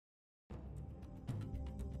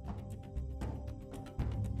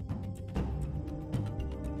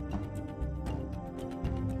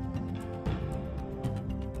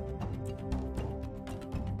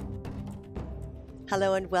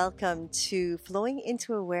Hello and welcome to Flowing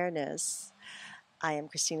into Awareness. I am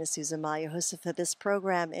Christina Suzuma, your host for this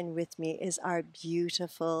program, and with me is our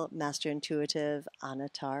beautiful Master Intuitive,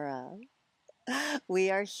 Anatara. We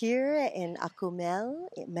are here in Acumel,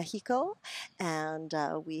 in Mexico, and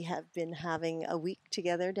we have been having a week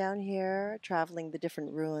together down here, traveling the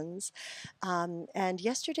different ruins. And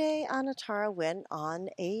yesterday, Anatara went on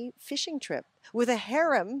a fishing trip with a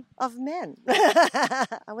harem of men. I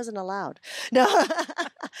wasn't allowed. No.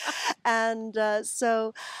 And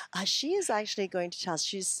she is actually going to tell us,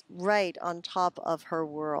 she's right on top of her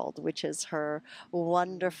world, which is her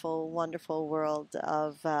wonderful, wonderful world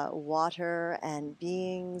of water and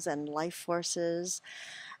beings and life forces,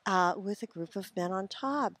 with a group of men on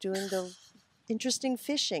top doing the interesting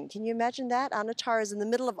fishing. Can you imagine that? Anatara is in the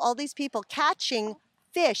middle of all these people catching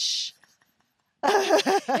fish.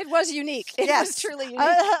 It was unique. It was truly unique.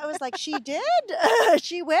 I was like, she did?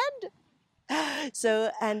 She went? So,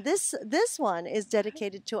 and this one is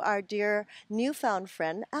dedicated to our dear newfound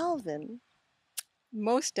friend, Alvin.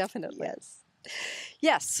 Most definitely. Yes.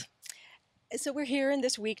 Yes. So we're here in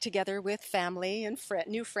this week together with family and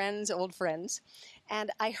new friends, old friends.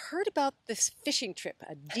 And I heard about this fishing trip,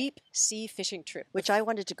 a deep sea fishing trip. Which I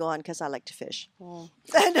wanted to go on because I like to fish. Oh.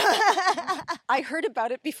 I heard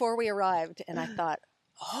about it before we arrived, and I thought,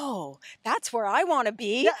 oh, that's where I want to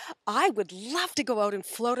be. Yeah. I would love to go out and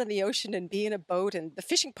float on the ocean and be in a boat. And the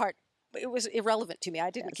fishing part, it was irrelevant to me. I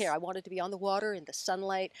didn't care. I wanted to be on the water in the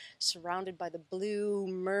sunlight, surrounded by the blue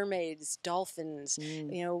mermaids, dolphins,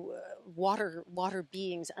 water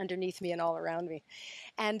beings underneath me and all around me.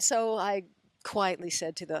 And so I quietly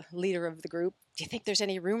said to the leader of the group, do you think there's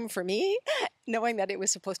any room for me? Knowing that it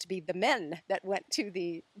was supposed to be the men that went to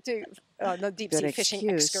the deep sea fishing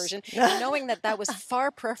excursion, and knowing that was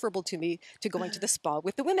far preferable to me to going to the spa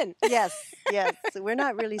with the women. Yes. We're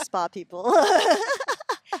not really spa people.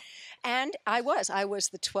 And I was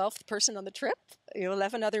the 12th person on the trip,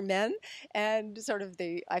 11 other men, and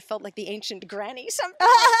I felt like the ancient granny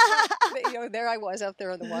sometimes. There I was out there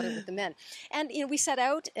on the water with the men. And, we set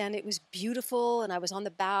out and it was beautiful, and I was on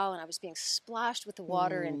the bow and I was being splashed with the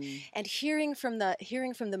water and hearing from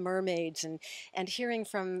the mermaids and hearing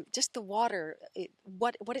from just the water,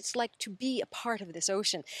 what it's like to be a part of this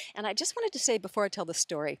ocean. And I just wanted to say before I tell the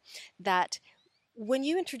story that when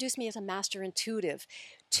you introduce me as a master intuitive,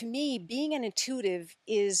 to me, being an intuitive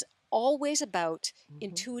is always about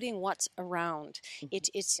intuiting what's around.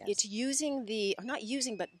 It's using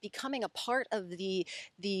but becoming a part of the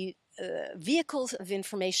vehicles of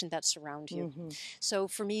information that surround you. So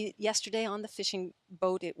for me, yesterday on the fishing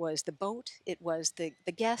boat, it was the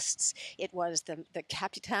guests, it was the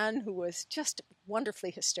Capitan, who was just wonderfully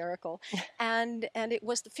hysterical, and it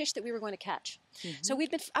was the fish that we were going to catch. So we'd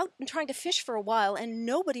been out and trying to fish for a while, and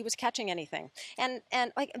nobody was catching anything. And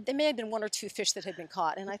like there may have been one or two fish that had been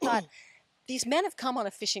caught, and I thought, these men have come on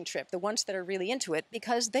a fishing trip, the ones that are really into it,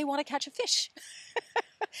 because they want to catch a fish.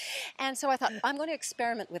 And so I thought, I'm going to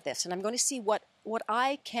experiment with this, and I'm going to see what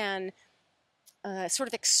I can sort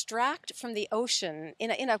of extract from the ocean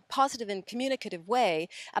in a positive and communicative way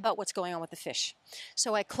about what's going on with the fish.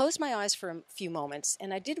 So I closed my eyes for a few moments,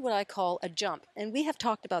 and I did what I call a jump. And we have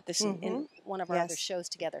talked about this in one of our other shows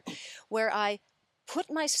together, where I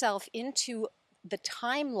put myself into the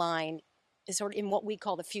timeline sort of in what we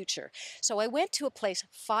call the future. So I went to a place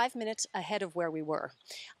 5 minutes ahead of where we were,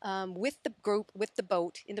 with the group, with the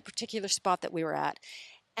boat, in the particular spot that we were at.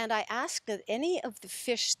 And I asked that any of the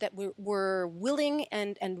fish that were willing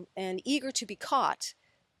and eager to be caught,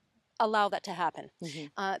 allow that to happen.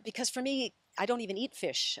 Because for me, I don't even eat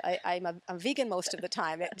fish. I'm a vegan most of the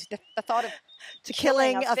time. The thought of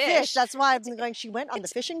killing a fish. That's why I've been going. She went on the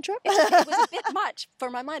fishing trip. It was a bit much for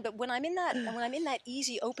my mind. But when I'm in that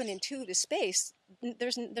easy, open, intuitive space,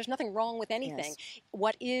 there's nothing wrong with anything. Yes.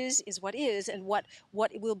 What is what is, and what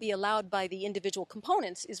will be allowed by the individual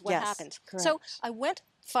components is what happens. Correct. So I went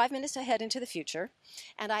 5 minutes ahead into the future,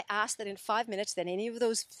 and I asked that in 5 minutes, that any of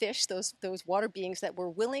those fish, those water beings that were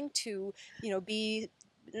willing to, be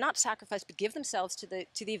not sacrifice, but give themselves to the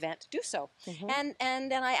event, do so. And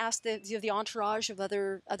then I asked the entourage of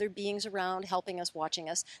other beings around, helping us, watching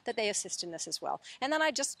us, that they assist in this as well. And then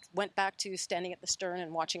I just went back to standing at the stern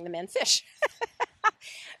and watching the men fish.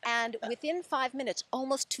 And within 5 minutes,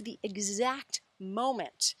 almost to the exact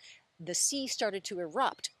moment, the sea started to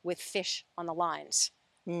erupt with fish on the lines.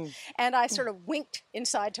 Mm. And I sort of winked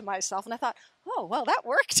inside to myself, and I thought, oh, well, that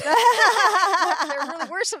worked. There really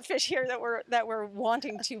were some fish here that were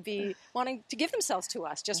wanting to give themselves to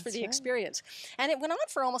us just for the experience. And it went on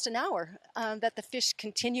for almost an hour that the fish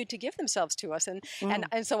continued to give themselves to us. And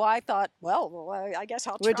so I thought, well, I guess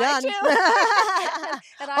I'll We're try done. to.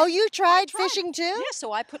 Oh, you tried fishing too? Yes,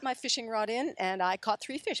 so I put my fishing rod in, and I caught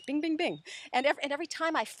 3 fish. Bing, bing, bing. And every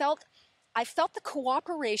time I felt the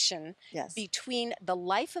cooperation between the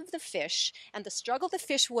life of the fish and the struggle the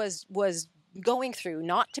fish was going through,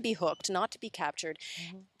 not to be hooked, not to be captured,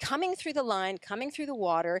 coming through the line, coming through the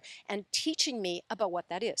water, and teaching me about what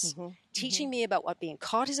that is. Teaching me about what being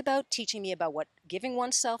caught is about, teaching me about what giving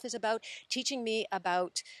oneself is about, teaching me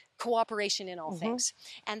about cooperation in all things.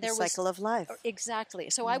 And there was cycle of life. Exactly.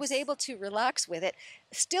 So I was able to relax with it,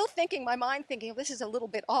 still thinking, my mind thinking, this is a little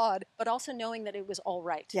bit odd, but also knowing that it was all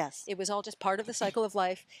right. Yes. It was all just part of the cycle of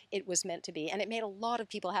life. It was meant to be. And it made a lot of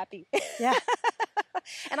people happy. Yeah.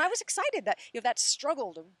 And I was excited that that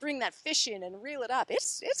struggle to bring that fish in and reel it up.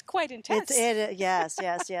 It's quite intense.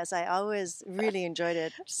 Yes. I always really enjoyed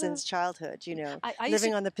it since childhood. I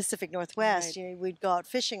living on the Pacific Northwest, we'd go out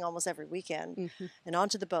fishing almost every weekend and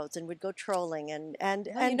onto the boats, and we'd go trolling, and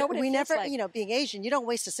we never, like, being Asian, you don't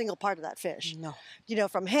waste a single part of that fish. No.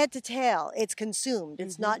 From head to tail, it's consumed.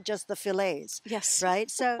 It's not just the fillets. Yes. Right.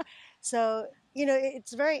 So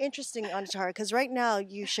it's very interesting, Anatara, because right now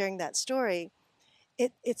you sharing that story.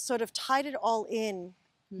 It sort of tied it all in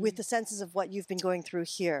with the senses of what you've been going through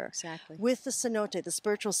here. Exactly. With the cenote, the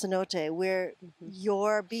spiritual cenote, where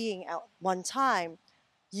your being at one time,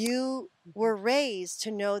 you were raised to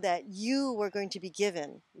know that you were going to be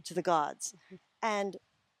given to the gods. And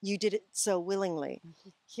you did it so willingly.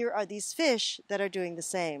 Here are these fish that are doing the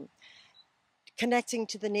same. Connecting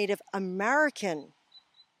to the Native American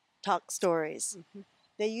talk stories.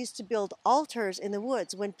 They used to build altars in the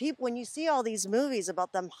woods. When you see all these movies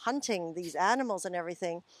about them hunting these animals and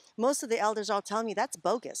everything, most of the elders all tell me that's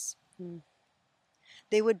bogus.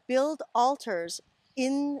 They would build altars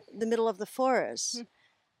in the middle of the forest,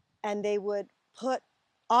 and they would put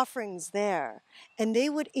offerings there, and they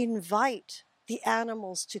would invite the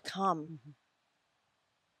animals to come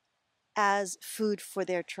as food for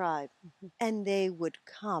their tribe, and they would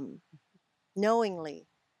come knowingly,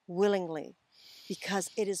 willingly, because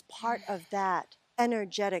it is part of that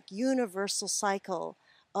energetic, universal cycle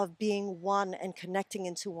of being one and connecting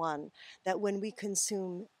into one, that when we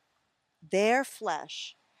consume their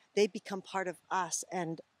flesh, they become part of us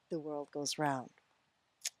and the world goes round.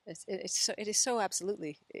 It is so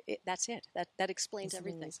absolutely. That's it. That explains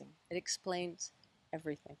everything. Amazing. It explains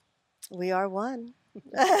everything. We are one.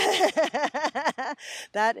 That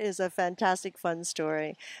is a fantastic, fun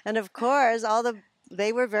story. And of course,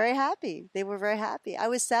 they were very happy. They were very happy. I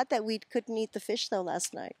was sad that we couldn't eat the fish, though,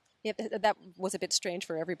 last night. Yeah, that was a bit strange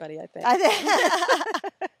for everybody, I think.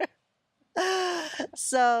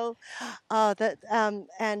 So,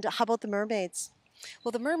 and how about the mermaids?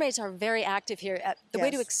 Well, the mermaids are very active here.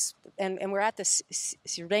 And we're at the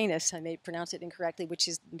Sirenas, I may pronounce it incorrectly, which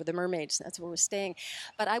is the mermaids. That's where we're staying.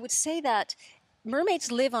 But I would say that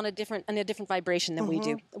mermaids live on a different vibration than we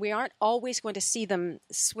do. We aren't always going to see them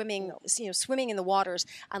swimming in the waters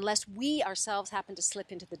unless we ourselves happen to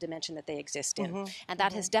slip into the dimension that they exist in. And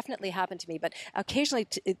that has definitely happened to me. But occasionally,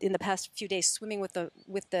 in the past few days, swimming with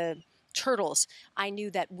the turtles, I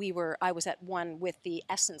knew that I was at one with the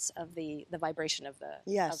essence of the vibration of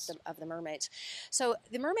the mermaids. So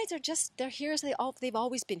the mermaids they're here as they've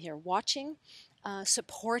always been here, watching,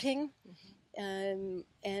 supporting. And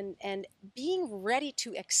being ready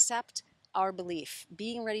to accept our belief,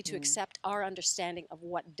 being ready to accept our understanding of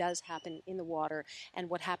what does happen in the water and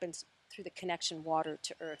what happens through the connection water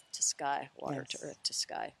to earth to sky, water to earth to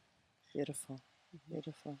sky. Beautiful,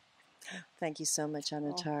 beautiful. Thank you so much,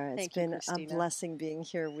 Anatara. It's been a blessing being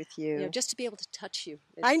here with you. Just to be able to touch you.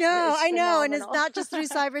 I know, and it's not just through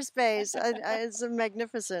cyberspace. It's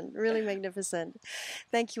magnificent, really magnificent.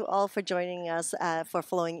 Thank you all for joining us for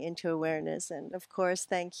Flowing into Awareness. And of course,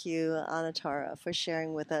 thank you, Anatara, for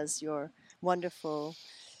sharing with us your wonderful,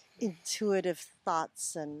 intuitive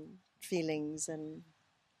thoughts and feelings and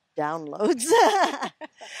downloads.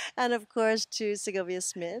 And of course to Segovia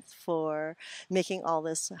Smith for making all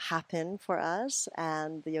this happen for us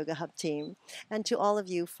and the Yoga Hub team, and to all of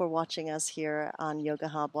you for watching us here on Yoga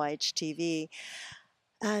Hub YHTV.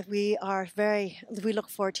 We look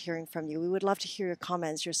forward to hearing from you. We would love to hear your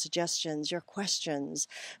comments, your suggestions, your questions.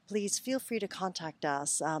 Please feel free to contact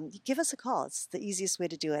us. Give us a call. It's the easiest way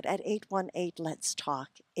to do it at 818-LETS-TALK,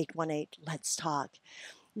 818-LETS-TALK.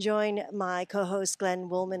 Join my co-host Glenn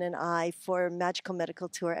Woolman and I for Magical Medical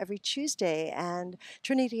Tour every Tuesday and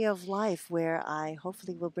Trinity of Life, where I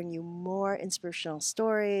hopefully will bring you more inspirational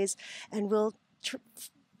stories, and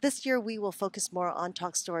this year we will focus more on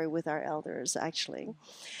Talk Story with our elders, actually.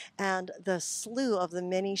 And the slew of the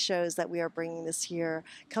many shows that we are bringing this year.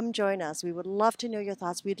 Come join us. We would love to know your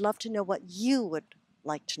thoughts. We'd love to know what you would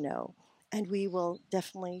like to know. And we will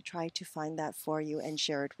definitely try to find that for you and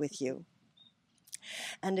share it with you.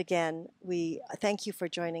 And again, we thank you for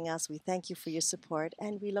joining us. We thank you for your support.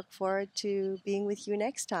 And we look forward to being with you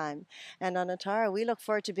next time. And Anatara, we look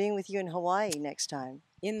forward to being with you in Hawaii next time.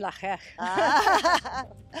 In Lahech.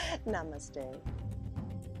 Namaste.